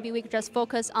Dragons. Maybe we just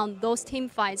focus on those team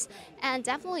fights. And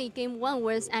definitely game 1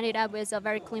 was ended up with a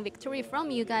very clean victory from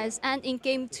you guys. And in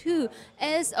game 2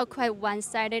 is a quite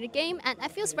one-sided game, and I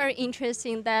feel very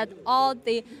interesting that all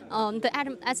the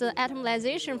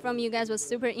atomization from you guys was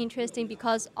super interesting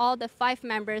because all the 5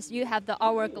 members, you have the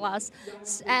hour Hourglass,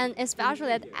 and especially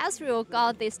that Ezreal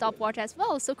got the stopwatch as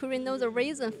well. So could we know the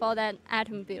reason for that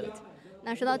item build?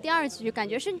 那说到第二局，感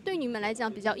觉是对你们来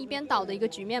讲比较一边倒的一个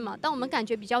局面嘛。但我们感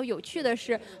觉比较有趣的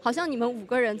是，好像你们5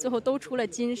个人最后都出了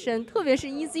金身，特别是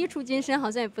EZ 出金身，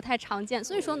好像也不太常见。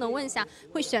所以说，能问一下，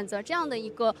会选择这样的一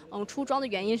个出装的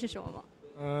原因是什么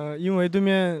吗？因为对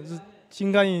面是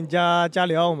新干影加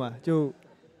里奥嘛，就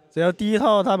只要第一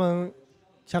套他们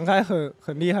强开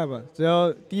很厉害嘛，只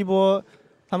要第一波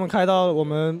他们开到我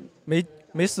们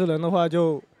没死人的话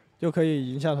就可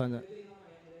以赢下团的。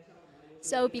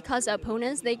So because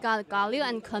opponents they got Galio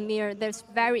and Khmer,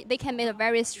 they can make a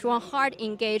very strong hard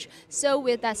engage. So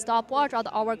with that stopwatch or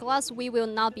the hourglass, we will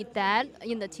not be dead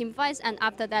in the team fights, and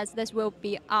after that, this will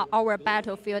be our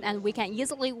battlefield, and we can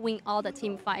easily win all the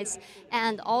team fights.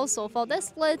 And also for this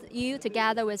split, you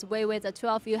together with Wei, the two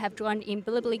of you have joined in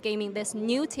Bilibili Gaming, this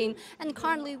new team, and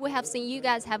currently we have seen you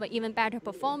guys have an even better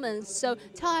performance. So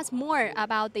tell us more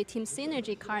about the team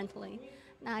synergy currently.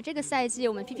 那这个赛季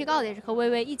我们 PP 高的也是和微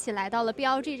微一起来到了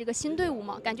BLG 这个新队伍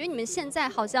嘛，感觉你们现在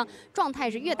好像状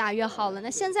态是越打越好了。那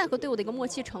现在和队伍的一个默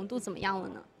契程度怎么样了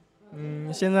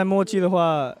呢？现在默契的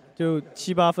话就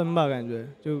7、8分吧，感觉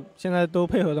就现在都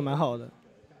配合的蛮好的。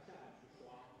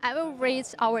I will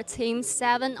rate our team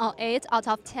 7 or 8 out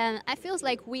of 10. I feel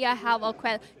like we have a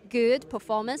quite good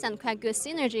performance and quite good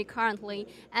synergy currently.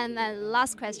 And the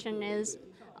last question is.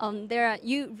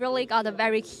 You really got a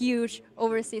very huge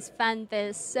overseas fan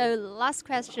base. So last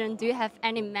question, do you have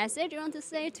any message you want to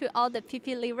say to all the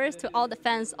PP livers, to all the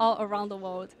fans all around the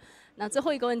world? 那最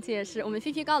后一个问题也是，我们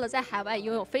PP 高的在海外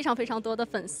拥有非常非常多的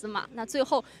粉丝嘛。那最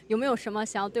后有没有什么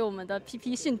想要对我们的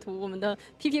PP 信徒、我们的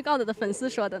PP 高的粉丝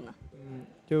说的呢？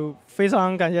就非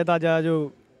常感谢大家，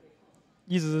就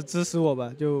一直支持我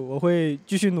吧，就我会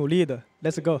继续努力的。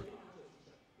Let's go.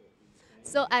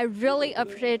 So I really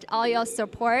appreciate all your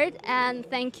support and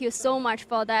thank you so much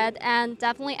for that. And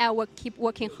definitely I will keep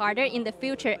working harder in the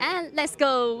future. And let's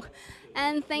go.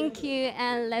 And thank you.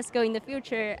 And let's go in the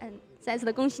future. And 再次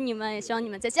的恭喜你们，也希望你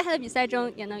们在接下来的比赛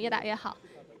中也能越打越好。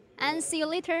And see you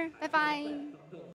later. Bye bye.